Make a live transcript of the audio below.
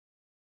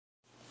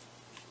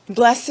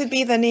Blessed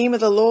be the name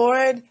of the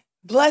Lord.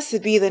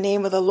 Blessed be the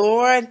name of the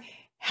Lord.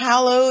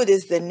 Hallowed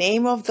is the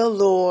name of the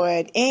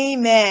Lord.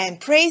 Amen.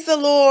 Praise the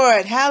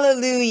Lord.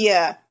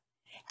 Hallelujah.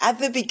 At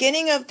the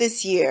beginning of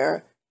this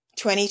year,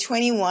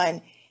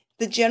 2021,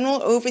 the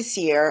General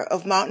Overseer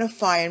of Mountain of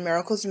Fire and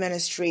Miracles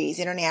Ministries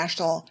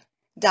International,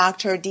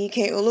 Dr.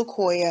 D.K.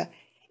 Olukoya,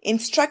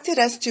 instructed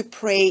us to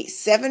pray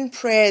 7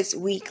 prayers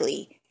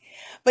weekly.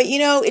 But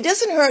it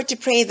doesn't hurt to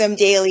pray them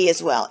daily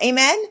as well.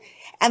 Amen?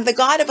 And the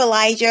God of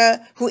Elijah,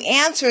 who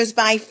answers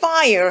by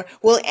fire,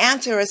 will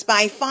answer us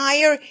by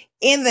fire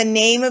in the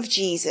name of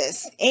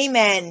Jesus.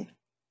 Amen.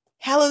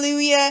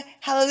 Hallelujah,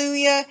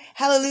 hallelujah,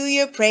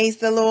 hallelujah, praise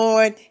the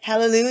Lord.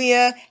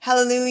 Hallelujah,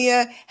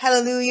 hallelujah,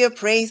 hallelujah,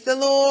 praise the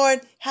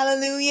Lord.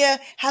 Hallelujah,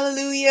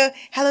 hallelujah,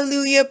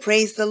 hallelujah,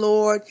 praise the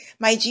Lord.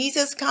 My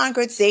Jesus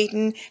conquered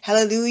Satan.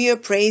 Hallelujah,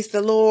 praise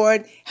the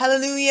Lord.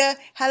 Hallelujah,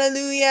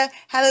 hallelujah,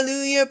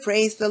 hallelujah,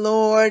 praise the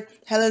Lord.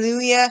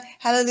 Hallelujah,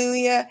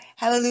 hallelujah,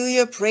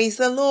 hallelujah, praise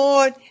the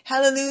Lord.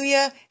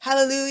 Hallelujah,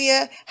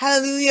 hallelujah,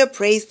 hallelujah,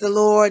 praise the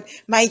Lord.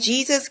 My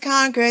Jesus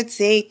conquered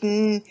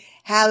Satan.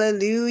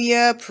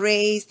 Hallelujah,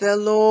 praise the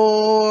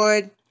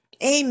Lord.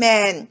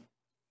 Amen.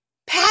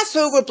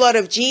 Passover blood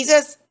of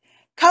Jesus,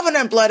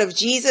 covenant blood of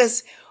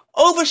Jesus,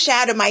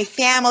 overshadow my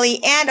family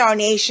and our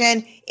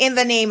nation in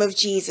the name of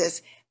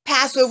Jesus.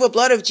 Passover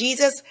blood of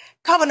Jesus,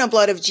 covenant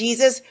blood of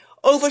Jesus,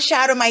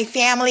 overshadow my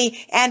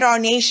family and our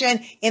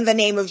nation in the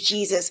name of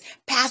Jesus.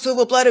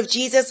 Passover blood of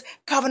Jesus,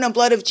 covenant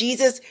blood of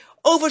Jesus,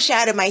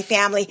 overshadow my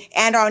family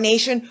and our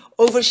nation,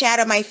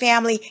 overshadow my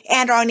family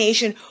and our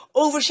nation,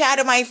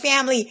 overshadow my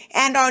family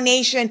and our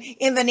nation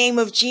in the name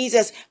of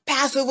Jesus.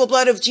 Passover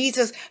blood of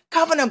Jesus,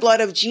 covenant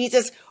blood of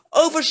Jesus,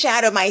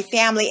 overshadow my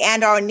family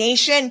and our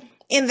nation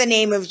in the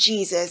name of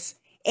Jesus.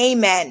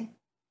 Amen.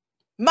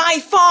 My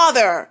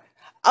Father,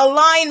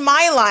 align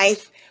my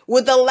life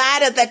with the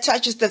ladder that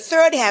touches the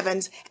third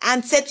heavens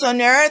and sits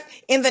on earth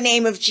in the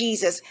name of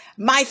Jesus.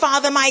 My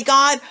Father, my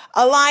God,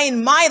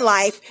 align my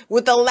life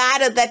with the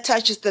ladder that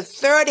touches the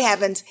third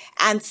heavens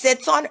and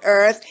sits on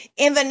earth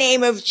in the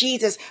name of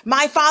Jesus.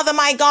 My Father,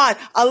 my God,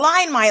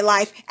 align my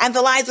life and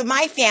the lives of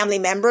my family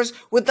members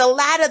with the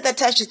ladder that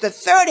touches the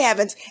third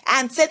heavens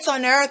and sits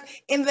on earth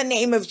in the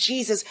name of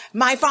Jesus.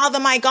 My Father,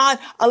 my God,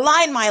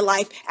 align my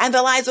life and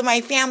the lives of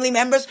my family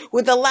members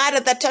with the ladder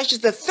that touches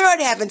the third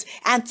heavens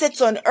and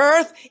sits on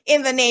earth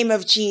in the name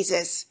of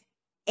Jesus.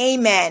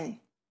 Amen.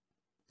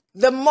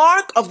 The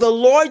mark of the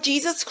Lord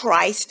Jesus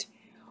Christ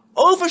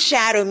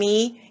overshadow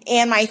me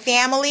and my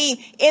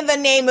family in the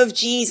name of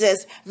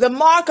Jesus. The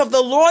mark of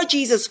the Lord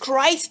Jesus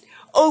Christ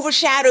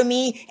overshadow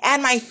me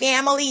and my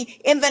family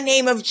in the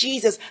name of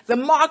Jesus. The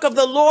mark of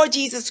the Lord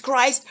Jesus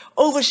Christ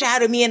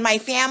overshadow me and my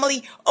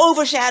family,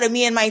 overshadow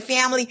me and my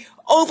family,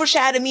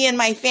 overshadow me and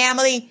my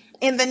family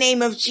in the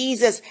name of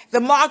Jesus.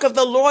 The mark of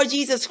the Lord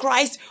Jesus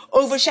Christ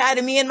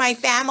overshadow me and my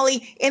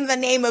family in the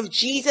name of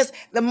Jesus.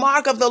 The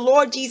mark of the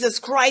Lord Jesus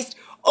Christ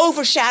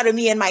overshadow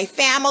me and my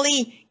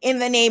family in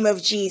the name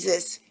of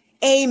Jesus.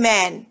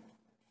 Amen.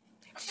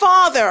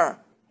 Father,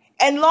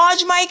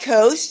 enlarge my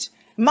coast,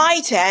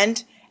 my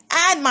tent,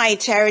 and my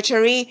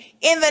territory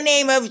in the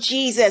name of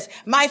Jesus.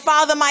 My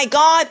Father, my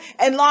God,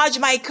 enlarge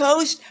my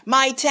coast,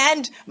 my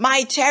tent,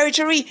 my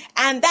territory,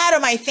 and that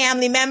of my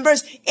family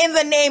members in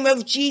the name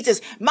of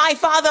Jesus. My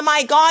Father,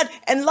 my God,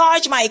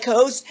 enlarge my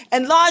coast,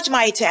 enlarge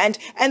my tent,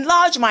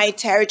 enlarge my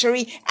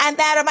territory, and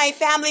that of my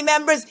family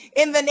members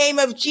in the name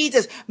of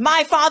Jesus.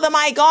 My Father,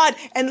 my God,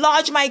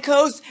 enlarge my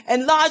coast,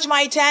 enlarge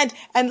my tent,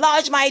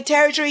 enlarge my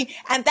territory,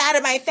 and that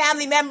of my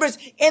family members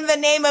in the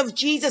name of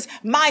Jesus.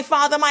 My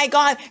Father, my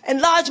God,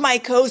 enlarge my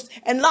coast,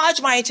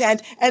 enlarge my tent,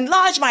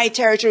 enlarge my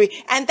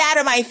territory, and that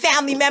of my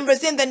family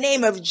members in the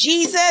name of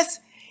Jesus.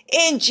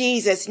 In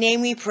Jesus' name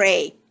we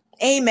pray.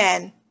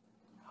 Amen.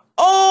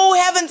 Oh,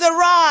 heavens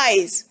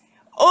arise,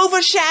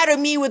 overshadow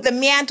me with the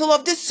mantle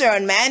of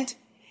discernment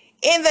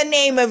in the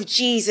name of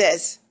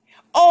Jesus.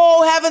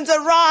 Oh, heavens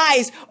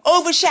arise,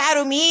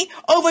 overshadow me,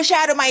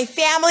 overshadow my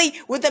family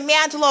with the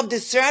mantle of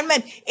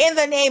discernment in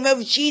the name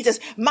of Jesus.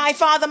 My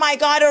Father, my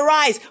God,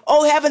 arise.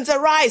 Oh, heavens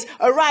arise,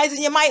 arise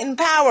in your might and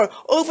power.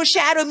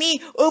 Overshadow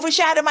me,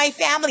 overshadow my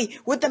family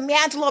with the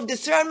mantle of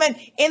discernment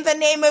in the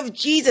name of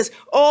Jesus.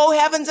 Oh,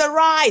 heavens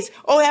arise,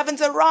 oh, heavens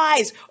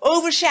arise,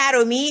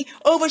 overshadow me,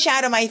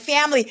 overshadow my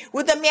family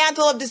with the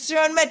mantle of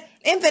discernment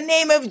in the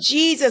name of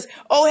Jesus.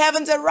 Oh,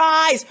 heavens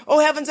arise, oh,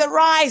 heavens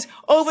arise,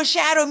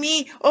 overshadow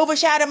me,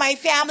 overshadow my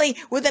family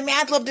with the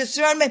mantle of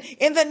discernment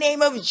in the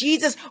name of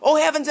Jesus. Oh,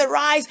 heavens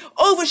arise,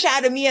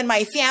 overshadow me and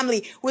my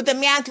family with the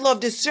mantle of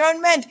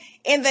discernment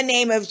in the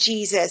name of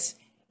Jesus.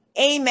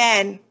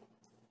 Amen.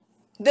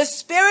 The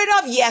spirit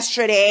of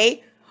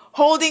yesterday,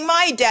 holding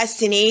my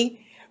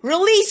destiny,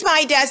 Release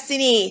my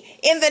destiny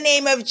in the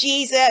name of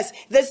Jesus.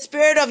 The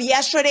spirit of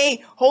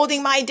yesterday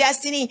holding my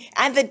destiny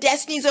and the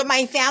destinies of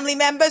my family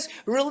members.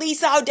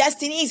 Release our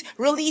destinies.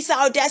 Release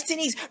our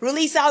destinies.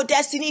 Release our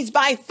destinies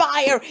by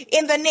fire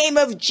in the name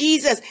of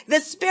Jesus.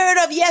 The spirit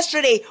of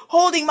yesterday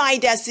holding my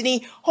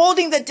destiny,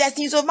 holding the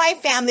destinies of my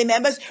family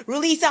members.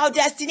 Release our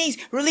destinies.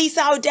 Release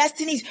our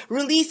destinies.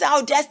 Release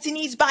our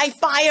destinies by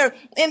fire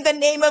in the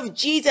name of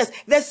Jesus.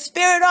 The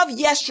spirit of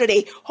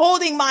yesterday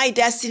holding my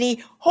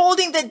destiny,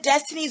 holding the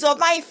destinies of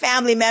my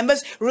family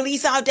members.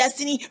 Release our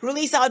destiny,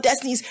 release our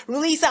destinies,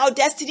 release our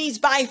destinies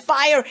by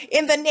fire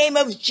in the name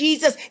of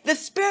Jesus. The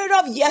spirit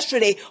of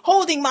yesterday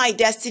holding my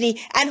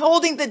destiny and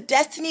holding the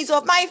destinies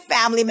of my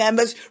family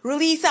members.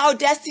 Release our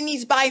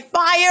destinies by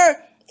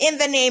fire in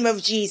the name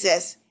of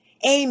Jesus.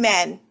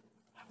 Amen.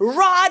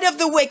 Rod of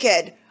the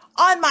wicked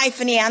on my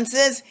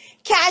finances,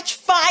 catch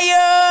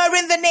fire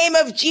in the name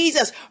of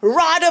Jesus.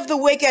 Rod of the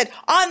wicked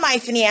on my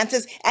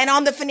finances and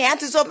on the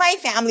finances of my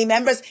family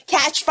members.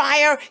 Catch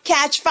fire,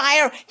 catch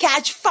fire,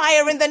 catch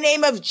fire in the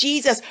name of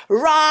Jesus.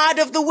 Rod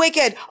of the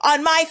wicked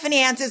on my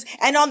finances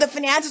and on the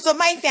finances of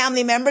my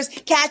family members.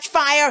 Catch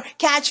fire,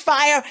 catch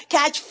fire,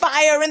 catch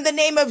fire in the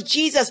name of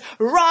Jesus.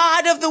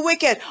 Rod of the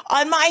wicked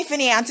on my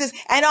finances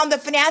and on the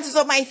finances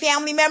of my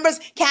family members.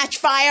 Catch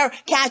fire,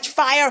 catch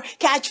fire,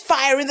 catch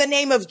fire in the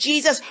name of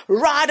Jesus.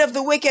 Rod of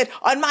the wicked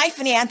on my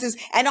finances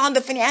and on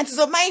the finances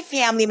of my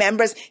family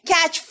members.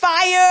 Catch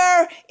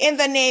fire in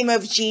the name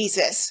of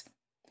Jesus.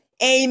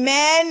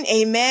 Amen,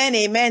 amen,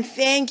 amen.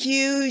 Thank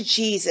you,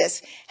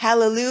 Jesus.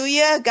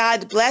 Hallelujah.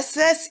 God bless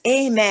us.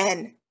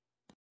 Amen.